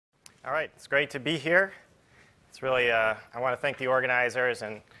All right, it's great to be here. It's really, I want to thank the organizers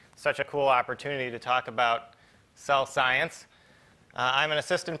and such a cool opportunity to talk about cell science. I'm an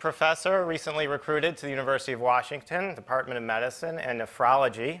assistant professor recently recruited to the University of Washington, Department of Medicine and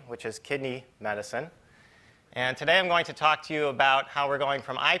Nephrology, which is kidney medicine. And today I'm going to talk to you about how we're going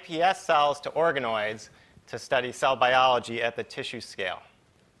from iPS cells to organoids to study cell biology at the tissue scale.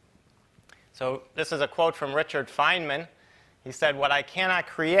 So this is a quote from Richard Feynman. He said, "What I cannot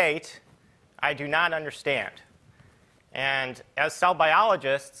create, I do not understand." And as cell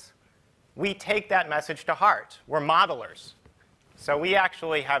biologists, we take that message to heart. We're modelers. So we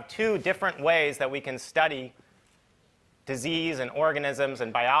actually have two different ways that we can study disease and organisms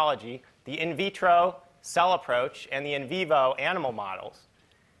and biology: the in vitro cell approach and the in vivo animal models.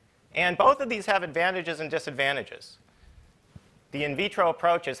 And both of these have advantages and disadvantages. The in vitro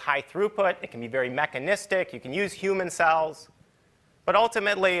approach is high throughput. It can be very mechanistic. You can use human cells. But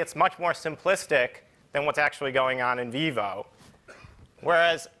ultimately, it's much more simplistic than what's actually going on in vivo.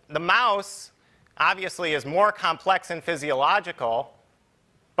 Whereas the mouse obviously is more complex and physiological,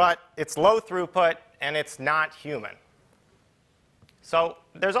 but it's low throughput and it's not human. So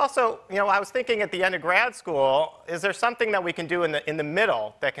there's also, I was thinking at the end of grad school, is there something that we can do in the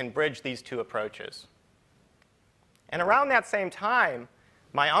middle that can bridge these two approaches? And around that same time,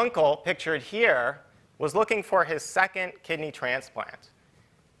 my uncle, pictured here, was looking for his second kidney transplant.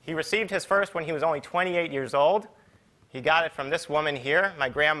 He received his first when he was only 28 years old. He got it from this woman here, my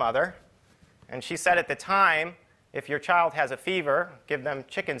grandmother. And she said at the time, if your child has a fever, give them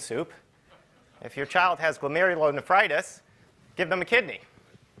chicken soup. If your child has glomerulonephritis, give them a kidney.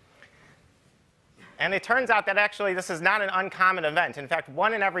 And it turns out that actually this is not an uncommon event. In fact,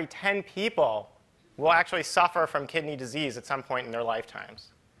 1 in every 10 people will actually suffer from kidney disease at some point in their lifetimes.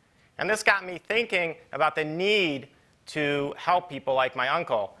 And this got me thinking about the need to help people like my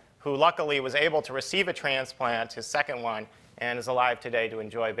uncle, who luckily was able to receive a transplant, his second one, and is alive today to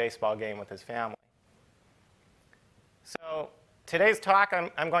enjoy a baseball game with his family. So today's talk,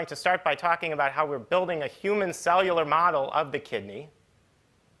 I'm going to start by talking about how we're building a human cellular model of the kidney.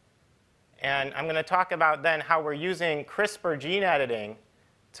 And I'm going to talk about then how we're using CRISPR gene editing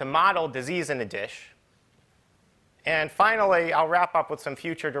to model disease in a dish. And finally, I'll wrap up with some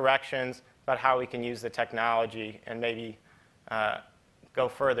future directions about how we can use the technology and maybe go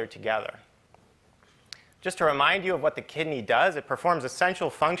further together. Just to remind you of what the kidney does, it performs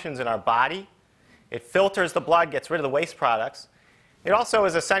essential functions in our body. It filters the blood, gets rid of the waste products. It also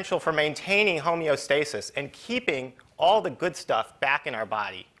is essential for maintaining homeostasis and keeping all the good stuff back in our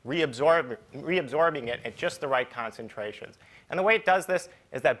body, reabsorbing it at just the right concentrations. And the way it does this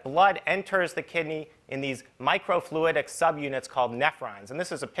is that blood enters the kidney in these microfluidic subunits called nephrons. And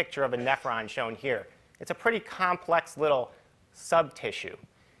this is a picture of a nephron shown here. It's a pretty complex little subtissue.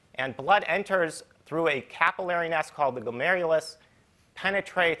 And blood enters through a capillary nest called the glomerulus,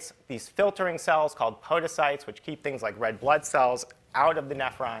 penetrates these filtering cells called podocytes, which keep things like red blood cells out of the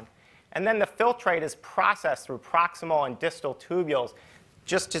nephron. And then the filtrate is processed through proximal and distal tubules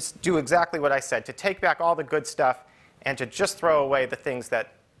just to do exactly what I said, to take back all the good stuff and to just throw away the things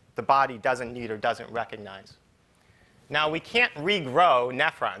that the body doesn't need or doesn't recognize. Now, we can't regrow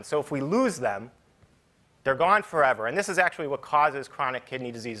nephrons. So if we lose them, they're gone forever. And this is actually what causes chronic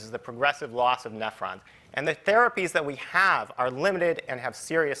kidney disease, is the progressive loss of nephrons. And the therapies that we have are limited and have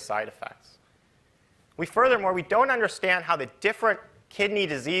serious side effects. Furthermore, we don't understand how the different kidney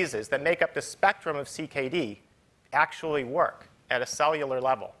diseases that make up the spectrum of CKD actually work at a cellular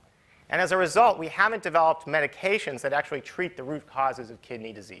level. And as a result, we haven't developed medications that actually treat the root causes of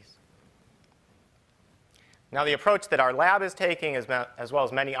kidney disease. Now, the approach that our lab is taking, as well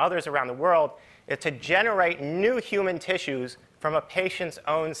as many others around the world, is to generate new human tissues from a patient's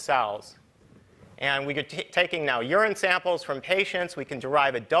own cells. And we're taking now urine samples from patients. We can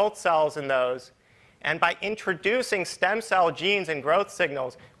derive adult cells in those. And by introducing stem cell genes and growth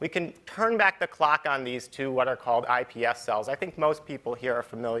signals, we can turn back the clock on these to what are called iPS cells. I think most people here are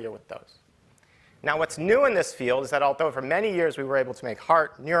familiar with those. Now, what's new in this field is that although for many years we were able to make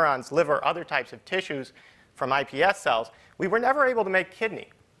heart, neurons, liver, other types of tissues from iPS cells, we were never able to make kidney.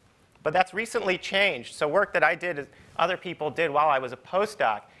 But that's recently changed. So work that I did, as other people did while I was a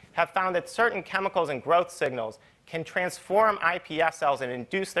postdoc, have found that certain chemicals and growth signals can transform iPS cells and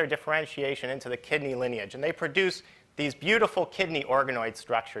induce their differentiation into the kidney lineage. And they produce these beautiful kidney organoid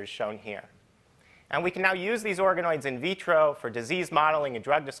structures shown here. And we can now use these organoids in vitro for disease modeling and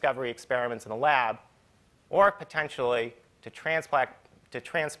drug discovery experiments in the lab, or potentially to transplant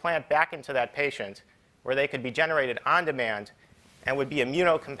back into that patient where they could be generated on demand and would be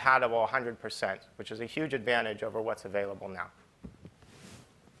immunocompatible 100%, which is a huge advantage over what's available now.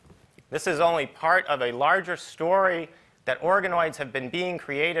 This is only part of a larger story that organoids have been being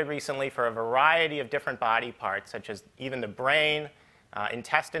created recently for a variety of different body parts, such as even the brain.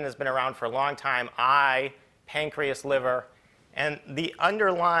 Intestine has been around for a long time, eye, pancreas, liver. And the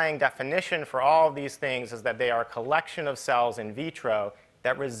underlying definition for all of these things is that they are a collection of cells in vitro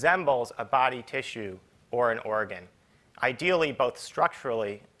that resembles a body tissue or an organ, ideally both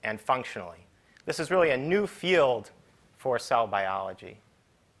structurally and functionally. This is really a new field for cell biology.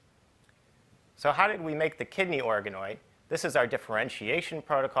 So how did we make the kidney organoid? This is our differentiation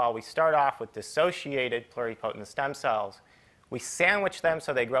protocol. We start off with dissociated pluripotent stem cells. We sandwich them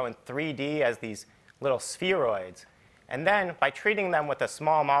so they grow in 3D as these little spheroids. And then, by treating them with a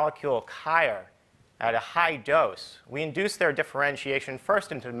small molecule chiar at a high dose, we induce their differentiation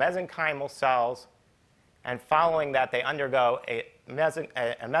first into mesenchymal cells, and following that, they undergo a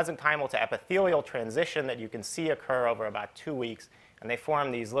mesenchymal to epithelial transition that you can see occur over about 2 weeks, and they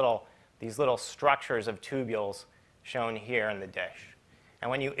form these little structures of tubules shown here in the dish.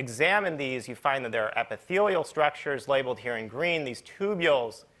 And when you examine these, you find that there are epithelial structures labeled here in green, these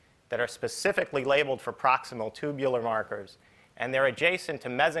tubules that are specifically labeled for proximal tubular markers. And they're adjacent to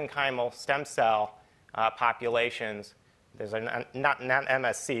mesenchymal stem cell populations. There's not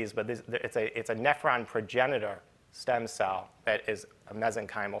MSCs, but it's a nephron progenitor stem cell that is a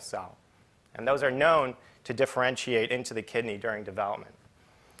mesenchymal cell. And those are known to differentiate into the kidney during development.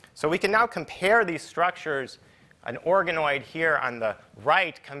 So we can now compare these structures, an organoid here on the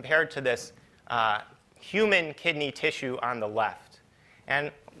right compared to this human kidney tissue on the left.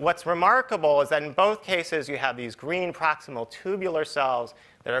 And what's remarkable is that in both cases you have these green proximal tubular cells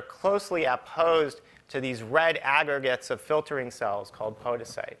that are closely opposed to these red aggregates of filtering cells called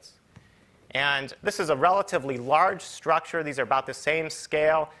podocytes. And this is a relatively large structure. These are about the same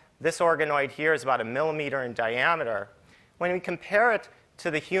scale. This organoid here is about 1 millimeter in diameter. When we compare it to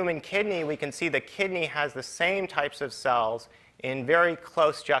the human kidney, we can see the kidney has the same types of cells in very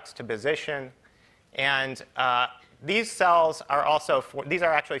close juxtaposition. And these cells are also, these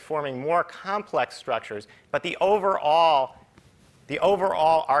are actually forming more complex structures, but the overall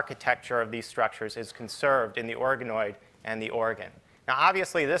architecture of these structures is conserved in the organoid and the organ. Now,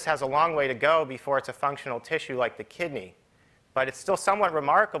 obviously, this has a long way to go before it's a functional tissue like the kidney, but it's still somewhat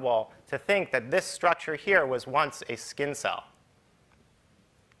remarkable to think that this structure here was once a skin cell.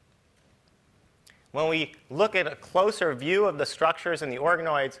 When we look at a closer view of the structures in the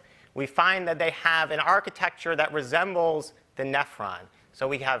organoids, we find that they have an architecture that resembles the nephron. So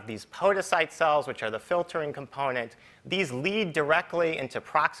we have these podocyte cells, which are the filtering component. These lead directly into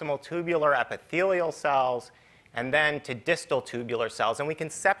proximal tubular epithelial cells and then to distal tubular cells. And we can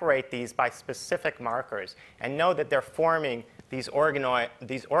separate these by specific markers and know that they're forming these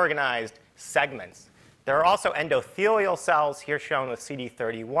organized segments. There are also endothelial cells, here shown with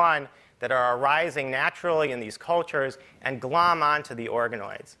CD31, that are arising naturally in these cultures and glom onto the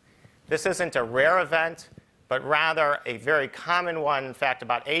organoids. This isn't a rare event, but rather a very common one. In fact,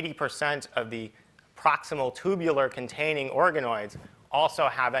 about 80% of the proximal tubular containing organoids also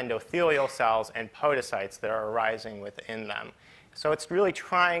have endothelial cells and podocytes that are arising within them. So it's really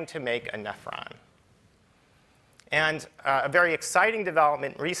trying to make a nephron. And a very exciting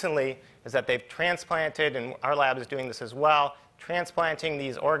development recently is that they've transplanted, and our lab is doing this as well, transplanting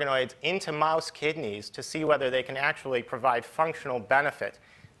these organoids into mouse kidneys to see whether they can actually provide functional benefit.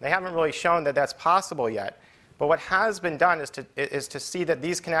 They haven't really shown that that's possible yet. But what has been done is to see that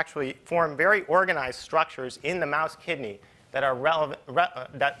these can actually form very organized structures in the mouse kidney that are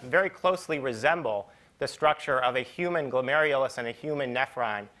that very closely resemble the structure of a human glomerulus and a human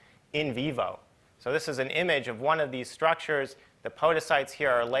nephron in vivo. So this is an image of one of these structures. The podocytes here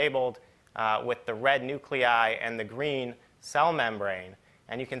are labeled with the red nuclei and the green cell membrane.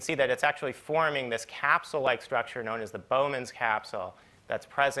 And you can see that it's actually forming this capsule-like structure known as the Bowman's capsule that's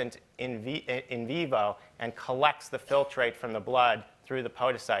present in vivo and collects the filtrate from the blood through the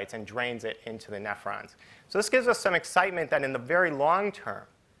podocytes and drains it into the nephrons. So this gives us some excitement that in the very long term,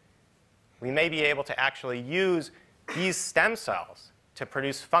 we may be able to actually use these stem cells to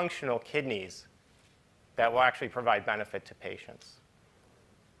produce functional kidneys that will actually provide benefit to patients.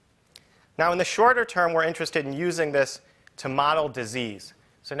 Now, in the shorter term, we're interested in using this to model disease.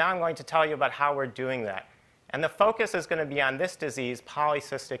 So now I'm going to tell you about how we're doing that. And the focus is going to be on this disease,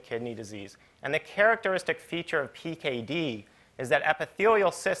 polycystic kidney disease. And the characteristic feature of PKD is that epithelial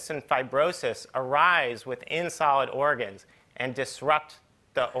cysts and fibrosis arise within solid organs and disrupt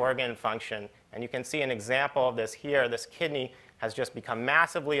the organ function. And you can see an example of this here. This kidney has just become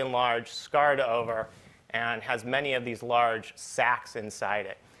massively enlarged, scarred over, and has many of these large sacs inside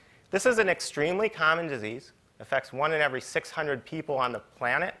it. This is an extremely common disease. affects 1 in every 600 people on the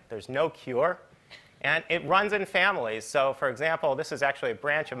planet. There's no cure. And it runs in families. So for example, this is actually a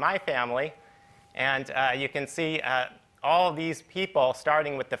branch of my family. And you can see all of these people,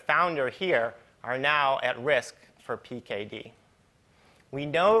 starting with the founder here, are now at risk for PKD. We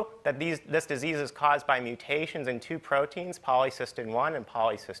know that this disease is caused by mutations in 2 proteins, polycystin 1 and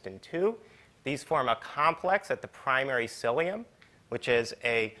polycystin 2. These form a complex at the primary cilium, which is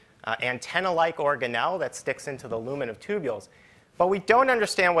an antenna-like organelle that sticks into the lumen of tubules. But we don't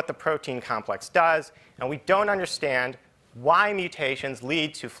understand what the protein complex does, and we don't understand why mutations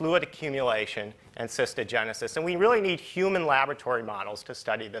lead to fluid accumulation and cystogenesis. And we really need human laboratory models to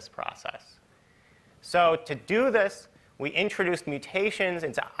study this process. So to do this, we introduced mutations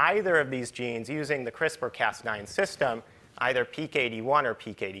into either of these genes using the CRISPR-Cas9 system, either PKD1 or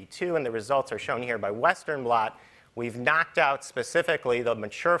PKD2, and the results are shown here by Western blot. We've knocked out specifically the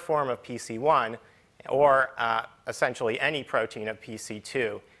mature form of PC1, or essentially any protein of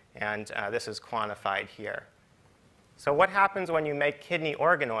PC2, and this is quantified here. So what happens when you make kidney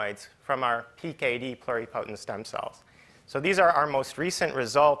organoids from our PKD pluripotent stem cells? So these are our most recent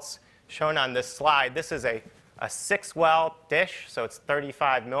results shown on this slide. This is a 6-well dish, so it's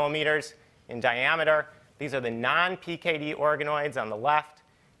 35 millimeters in diameter. These are the non-PKD organoids on the left,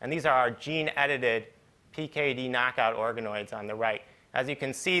 and these are our gene-edited PKD knockout organoids on the right. As you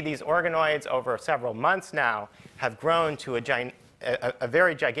can see, these organoids over several months now have grown to a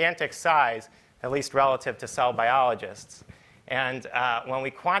very gigantic size, at least relative to cell biologists. And when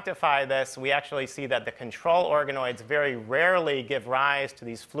we quantify this, we actually see that the control organoids very rarely give rise to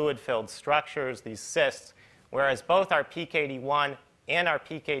these fluid-filled structures, these cysts, whereas both our PKD1 and our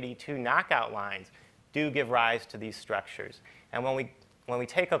PKD2 knockout lines do give rise to these structures. And when we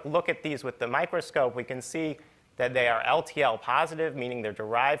take a look at these with the microscope, we can see that they are LTL positive, meaning they're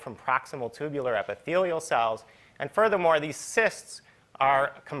derived from proximal tubular epithelial cells. And furthermore, these cysts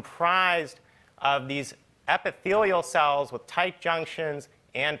are comprised of these epithelial cells with tight junctions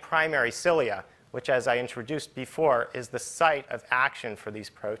and primary cilia, which, as I introduced before, is the site of action for these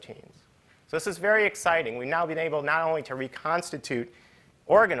proteins. So this is very exciting. We've now been able not only to reconstitute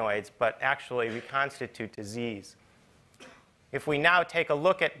organoids, but actually reconstitute disease. If we now take a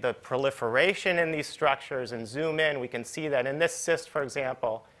look at the proliferation in these structures and zoom in, we can see that in this cyst, for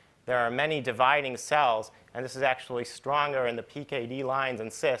example, there are many dividing cells, and this is actually stronger in the PKD lines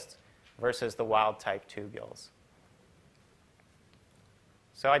and cysts versus the wild-type tubules.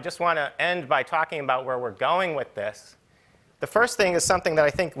 So I just want to end by talking about where we're going with this. The first thing is something that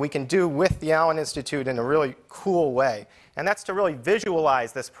I think we can do with the Allen Institute in a really cool way, and that's to really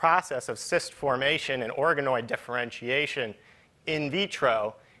visualize this process of cyst formation and organoid differentiation in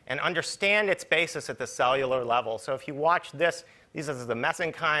vitro and understand its basis at the cellular level. So if you watch this, this is the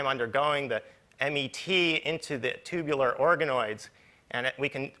mesenchyme undergoing the MET into the tubular organoids, and we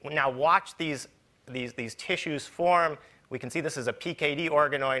can now watch these tissues form. We can see this is a PKD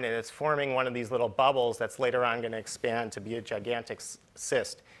organoid, and it's forming one of these little bubbles that's later on going to expand to be a gigantic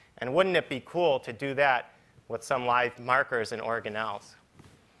cyst. And wouldn't it be cool to do that with some live markers and organelles?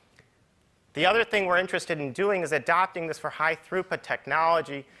 The other thing we're interested in doing is adopting this for high throughput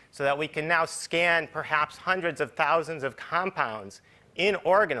technology so that we can now scan perhaps hundreds of thousands of compounds in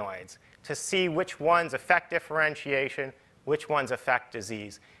organoids to see which ones affect differentiation, which ones affect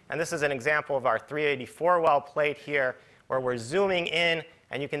disease. And this is an example of our 384-well plate here, where we're zooming in,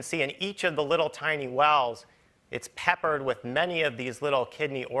 and you can see in each of the little tiny wells, it's peppered with many of these little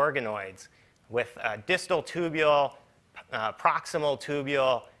kidney organoids with distal tubule, proximal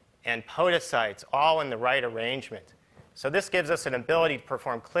tubule, and podocytes, all in the right arrangement. So this gives us an ability to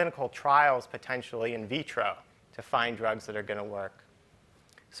perform clinical trials potentially in vitro to find drugs that are going to work.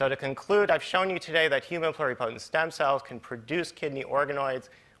 So to conclude, I've shown you today that human pluripotent stem cells can produce kidney organoids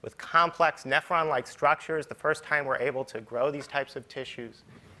with complex nephron-like structures, the first time we're able to grow these types of tissues.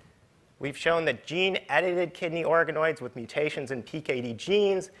 We've shown that gene-edited kidney organoids with mutations in PKD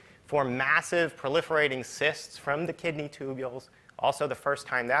genes form massive proliferating cysts from the kidney tubules, also the first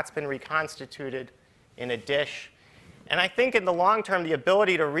time that's been reconstituted in a dish. And I think in the long term, the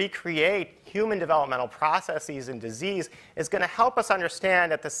ability to recreate human developmental processes in disease is going to help us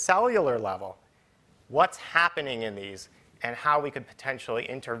understand at the cellular level what's happening in these and how we could potentially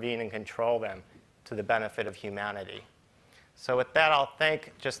intervene and control them to the benefit of humanity. So with that, I'll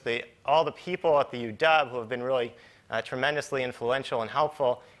thank just all the people at the UW who have been really tremendously influential and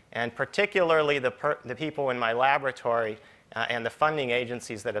helpful, and particularly the people in my laboratory and the funding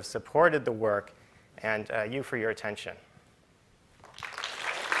agencies that have supported the work, and you for your attention.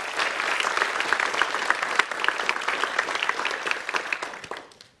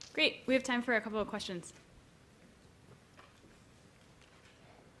 Great. We have time for a couple of questions.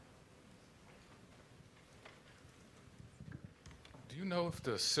 you know if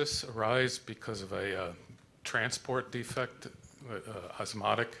the cysts arise because of a transport defect,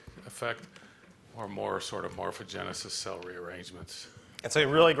 osmotic effect, or more sort of morphogenesis cell rearrangements? It's a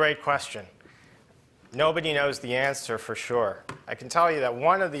really great question. Nobody knows the answer for sure. I can tell you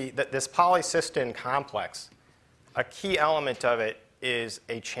that this polycystin complex, a key element of it is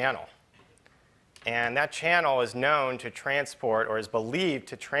a channel. And that channel is known to transport, or is believed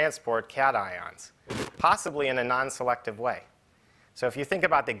to transport, cations, possibly in a non-selective way. So if you think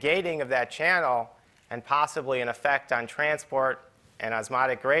about the gating of that channel and possibly an effect on transport and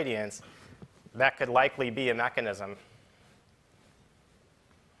osmotic gradients, that could likely be a mechanism.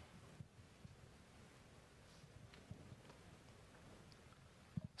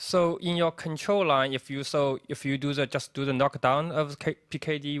 So in your control line, if you just do the knockdown of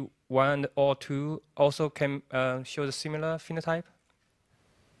PKD 1 or 2, also can show the similar phenotype?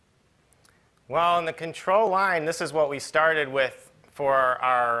 Well, in the control line, this is what we started with for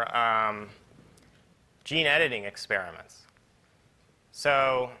our gene editing experiments.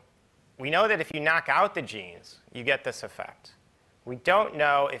 So we know that if you knock out the genes, you get this effect. We don't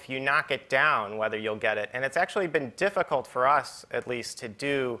know if you knock it down whether you'll get it. And it's actually been difficult for us, at least, to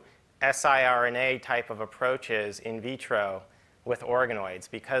do siRNA type of approaches in vitro with organoids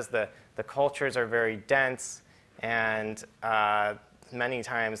because the cultures are very dense and many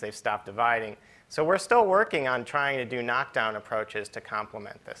times they've stopped dividing. So we're still working on trying to do knockdown approaches to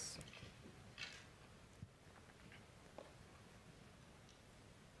complement this.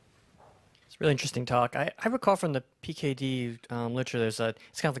 Really interesting talk. I recall from the PKD literature, it's kind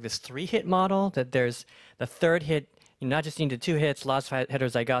of like this 3-hit model, that there's the third hit, you not just needed 2 hits, loss of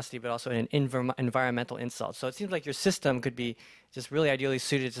heterozygosity, but also an environmental insult. So it seems like your system could be just really ideally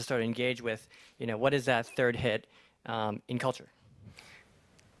suited to start to engage with, what is that third hit in culture?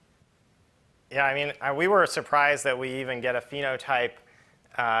 Yeah, I mean, we were surprised that we even get a phenotype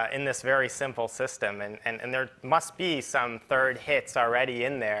in this very simple system. And there must be some third hits already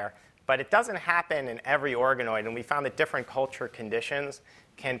in there. But it doesn't happen in every organoid, and we found that different culture conditions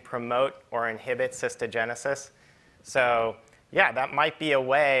can promote or inhibit cystogenesis. So yeah, that might be a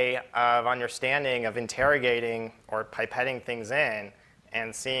way of understanding, of interrogating or pipetting things in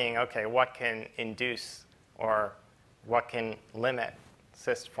and seeing, okay, what can induce or what can limit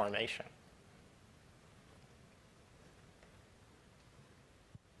cyst formation.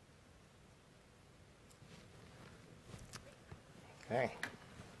 Okay.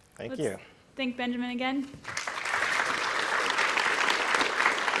 Thank you. Thank Benjamin again.